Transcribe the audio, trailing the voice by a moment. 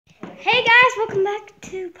Hey guys, welcome back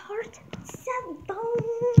to part 7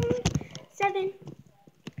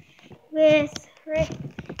 with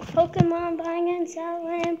Pokemon buying and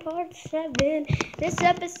selling part 7. This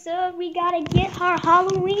episode we gotta get our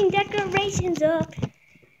Halloween decorations up.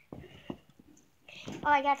 Oh,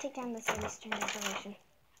 I gotta take down this Easter decoration.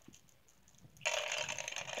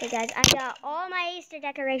 Okay guys, I got all my Easter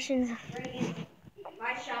decorations.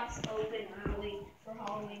 My shop's open early for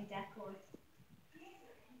Halloween decor.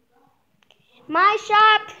 My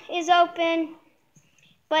shop is open,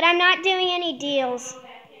 but I'm not doing any deals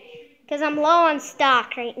because I'm low on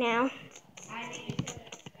stock right now.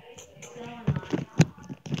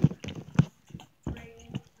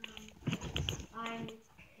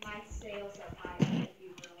 My sales are high if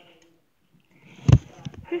you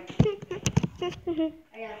really.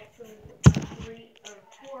 I have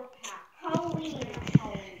 4 packs. Halloween.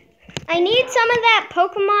 I need some of that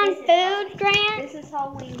Pokemon food, Grant. This is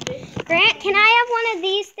Halloween. Grant, can I have one of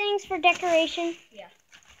these things for decoration? Yeah.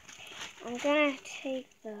 I'm gonna take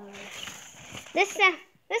those. This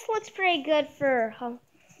looks pretty good for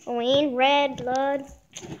Halloween. Red blood,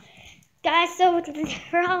 guys. So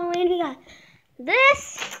for Halloween we got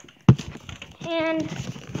this, and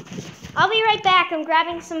I'll be right back. I'm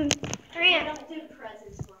grabbing some. Grant. I don't do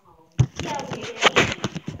presents for Halloween. Yeah, we do.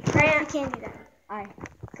 Grant, you can't do that. I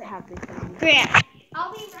have this on. Grant.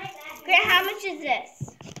 I'll be right back. Grant, how much is this?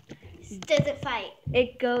 Does it fight?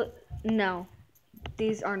 No.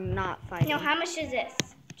 These are not fighting. No, how much is this?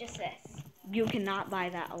 Just this. You cannot buy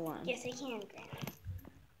that alone. Yes, I can, Grant.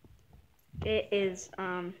 It is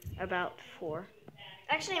about 4.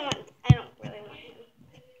 Actually, I don't really want him.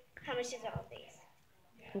 How much is all of these?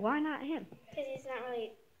 Why not him? Because he's not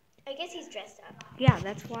really. I guess he's dressed up. Yeah,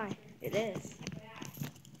 that's why it is.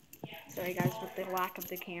 Sorry guys with the lack of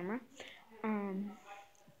the camera. How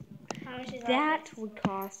much is That all would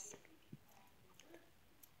cost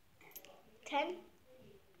 10?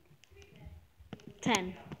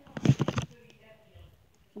 10.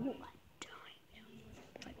 Ooh,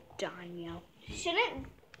 a dino. Shouldn't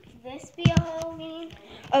this be a Halloween?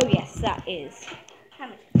 Oh yes, that is. How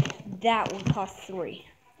much? That would cost 3.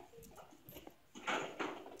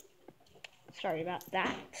 Sorry about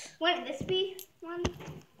that. Wouldn't this be one?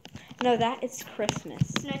 No, that is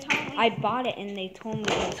Christmas. No, it's Halloween. I bought it and they told me it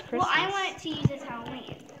was Christmas. Well, I want it to use as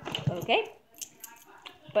Halloween. Okay.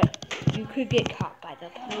 But you could get caught by the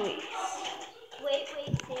police. Wait,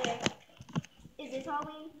 here. Is this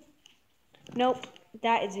Halloween? Nope,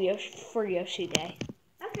 that is for Yoshi Day.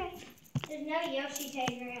 Okay. There's no Yoshi Day,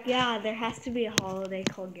 Grant. Yeah, there has to be a holiday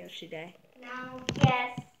called Yoshi Day. No.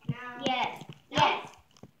 Yes. No. Yes. Yes.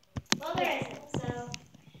 Well, there isn't, so.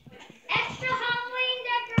 Extra Halloween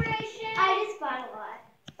decoration. I just bought a lot.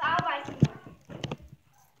 So I'll buy some more.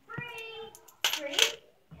 Free?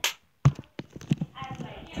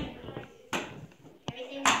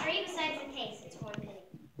 Everything's free besides the case. It's 1 penny.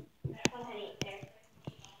 1 penny there.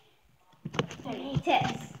 Penny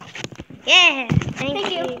tips. Yeah.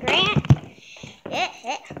 Thank you, Grant. Yeah.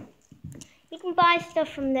 You can buy stuff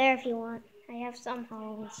from there if you want. I have some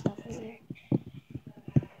Halloween stuff in there.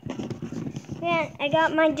 Yeah, I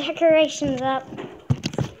got my decorations up.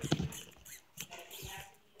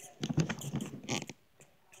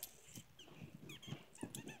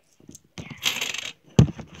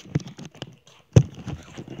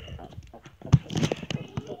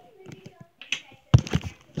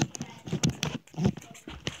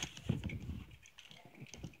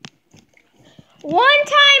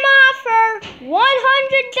 One-time offer,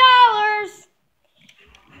 $100.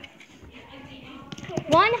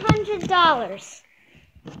 $100.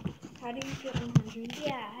 How do you get 100?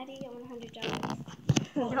 Yeah, how do you get $100?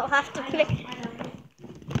 You'll have to pick.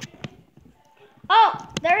 Oh,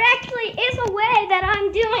 there actually is a way that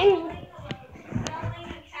I'm doing.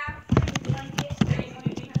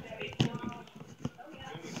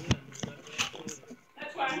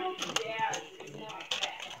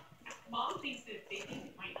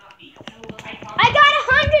 I got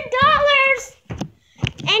 $100,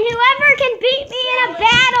 and whoever can beat me in a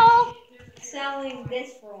battle. Selling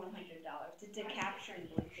this for $100. It's a capturing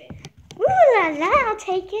blanket. Ooh la la, I'll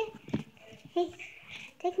take it. Hey,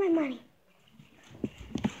 take my money.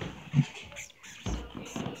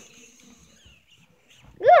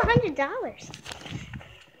 Ooh, $100.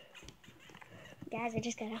 Guys, I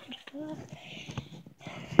just got $100.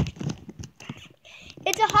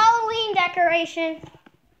 It's a Halloween decoration.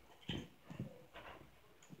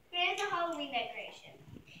 It's a Halloween decoration.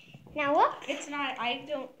 Now what? It's not. I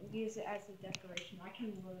don't use it as a decoration. I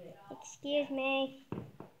can move it. Excuse me.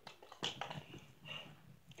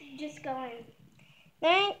 Just go in.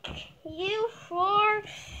 Thank you for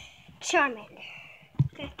Charmander.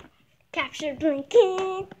 Okay. Capture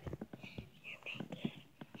Blinking.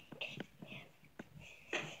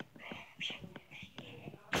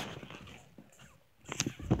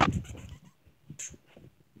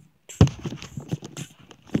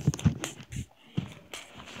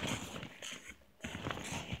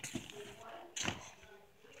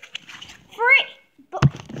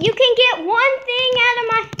 You can get one thing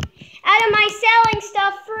out of my selling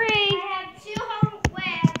stuff free. I have two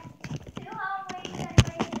Halloweens that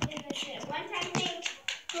I'm going to do this year. One time thing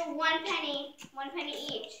for 1 penny. 1 penny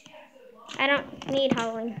each. I don't need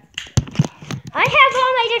Halloween. I have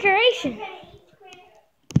all my decorations.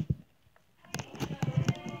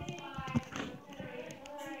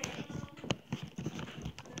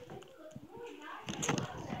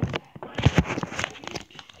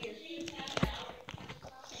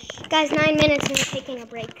 Guys, 9 minutes and we're taking a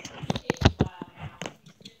break.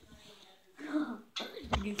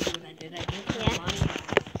 You see what I did? I did. Yeah.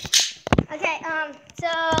 Okay,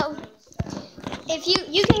 so if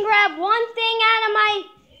you can grab one thing out of my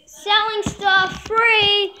selling stuff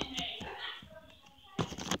free.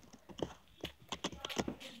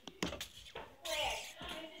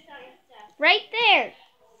 Right there.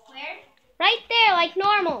 Where? Right there, like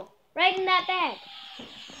normal. Right in that bag.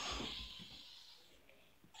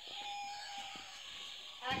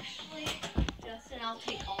 Actually, Justin, I'll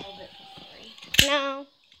take all of it for free. No.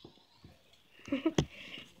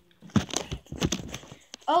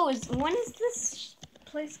 Oh, when is this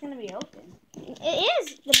place gonna be open? It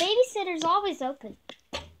is. The babysitter's always open.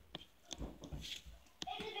 Is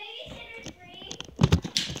the babysitter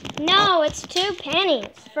free? No, it's 2 pennies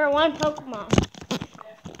for 1 Pokemon.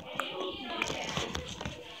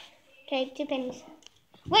 Okay, 2 pennies.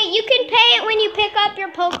 Wait, you can pay it when you pick up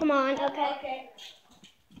your Pokemon. Okay.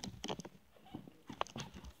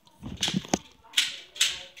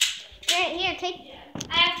 Grant, here, take.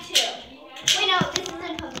 I have 2. Wait, no, this is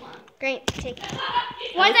in Pokemon. Great, take it.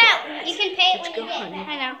 One's out. You can pay it when you get it.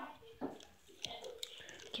 I know.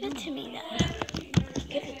 Give it to me then.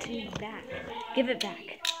 Give it to me back. Give it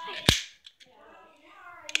back.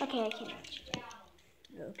 Okay, I can't.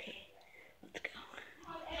 Okay, let's go.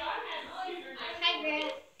 Hi,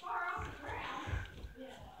 Grant.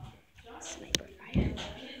 Sniper fire.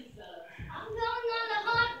 I'm going on the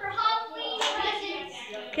hunt for Halloween presents.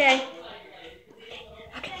 Okay.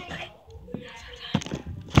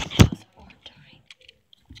 Now's our time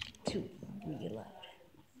to reload.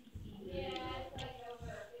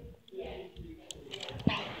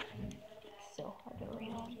 So hard to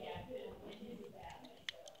reload.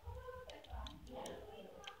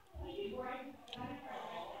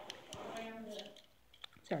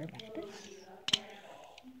 Sorry about this.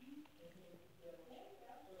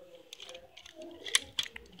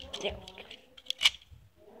 There we go.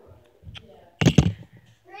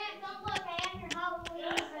 Grant, don't look. I have your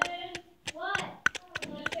Halloween present. What?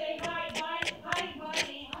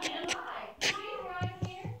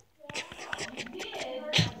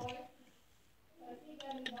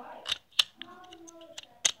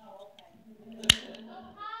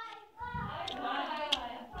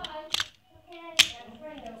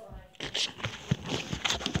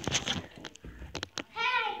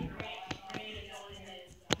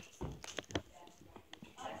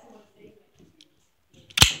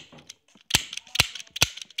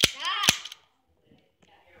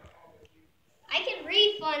 I can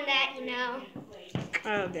refund that, you know.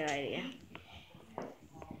 Oh, good idea.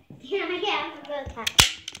 Yeah, I have a good time.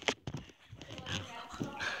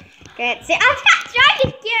 Good. See, I'm not trying to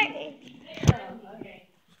get it.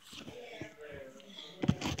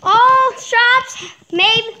 All shops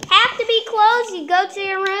may have to be closed. You go to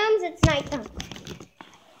your rooms. It's nighttime.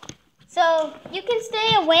 So you can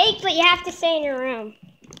stay awake, but you have to stay in your room.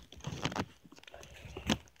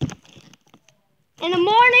 In the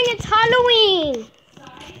morning, it's Halloween.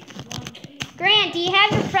 Grant, do you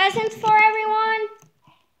have your presents for everyone?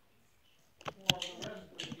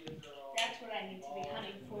 That's what I need to be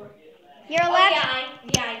hunting for. You're left.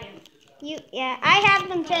 Yeah, I do. Yeah, I have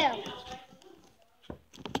them too.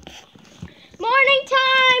 Morning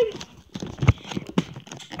time.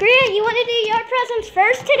 Grant, you want to do your presents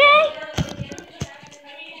first today?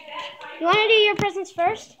 You want to do your presents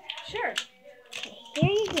first? Sure. Okay,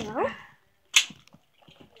 here you go.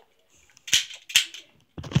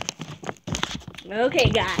 Okay,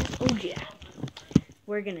 guys. Oh, yeah.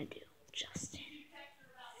 We're going to do Justin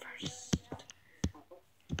first.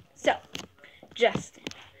 So, Justin,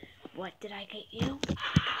 what did I get you?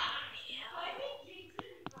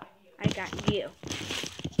 I got you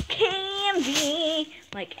candy.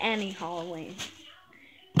 Like any Halloween.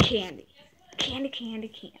 Candy.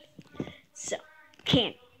 candy. So,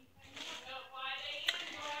 candy.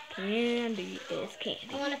 Candy is candy.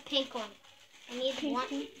 I want a pink one. I need one.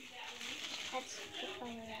 That's the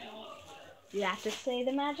color I want. You have to say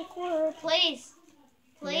the magic word. Please.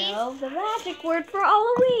 Please. No, the magic word for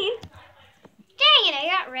Halloween. Dang it, I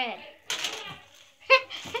got red.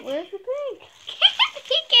 Where's the pink?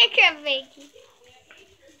 You can't grab pink.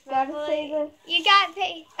 Gotta say the. You got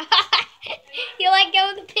pink. You let go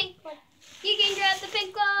of the pink one. You can grab the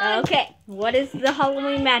pink one. Okay, what is the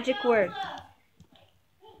Halloween magic word?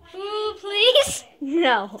 Ooh, please.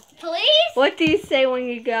 No. Please. What do you say when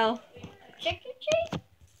you go? Trick or treat.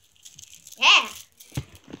 Yeah.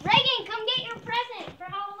 Reagan, come get your present for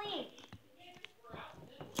Halloween.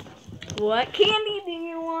 What candy do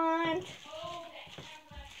you want?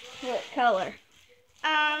 What color?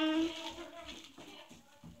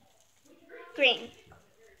 Green.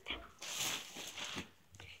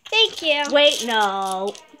 Thank you. Wait,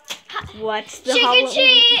 no. What's the Trick or Halloween?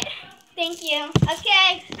 treat. Thank you.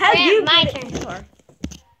 Okay. Have Grant, you my get turn. it before?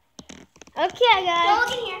 Okay, guys. Go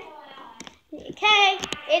look in here. Okay,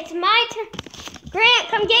 it's my turn. Grant,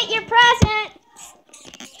 come get your present.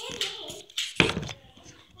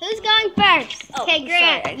 Who's going first? Oh, Okay,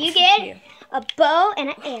 Grant, sorry, you get you. a bow and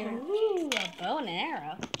an arrow. Ooh, a bow and an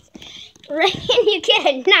arrow. Reagan, you get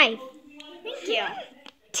a knife. Thank you.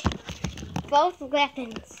 Both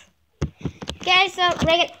weapons. Okay, so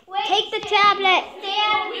Reagan, take the tablet. Stay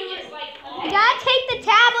out of the room. You gotta take the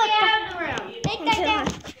tablet. Stay out of the room. Take that down.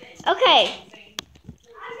 Okay.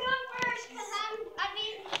 I'm going first because I'm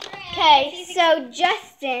being Grant. Okay, so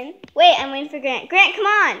Justin. Wait, I'm waiting for Grant. Grant, come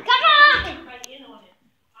on. Come on.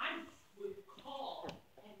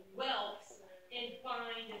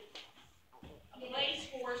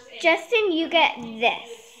 Justin, you get this.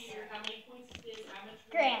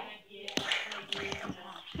 Grant.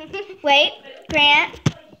 Wait, Grant.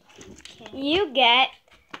 You get.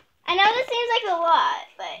 I know this seems like a lot,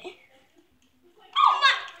 but.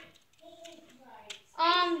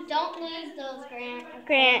 Don't lose those, Grant.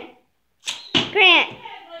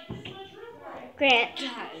 Grant,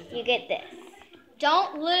 you get this.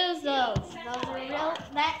 Don't lose those. Those are real.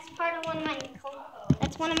 That's part of one of my.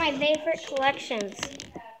 That's one of my favorite collections.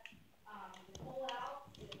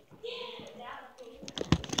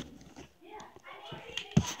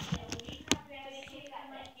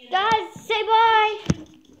 Guys, say bye.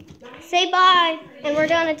 Say bye, and we're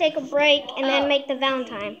gonna take a break and then make the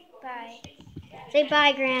Valentine. Bye. Say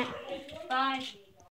bye, Grant. Bye.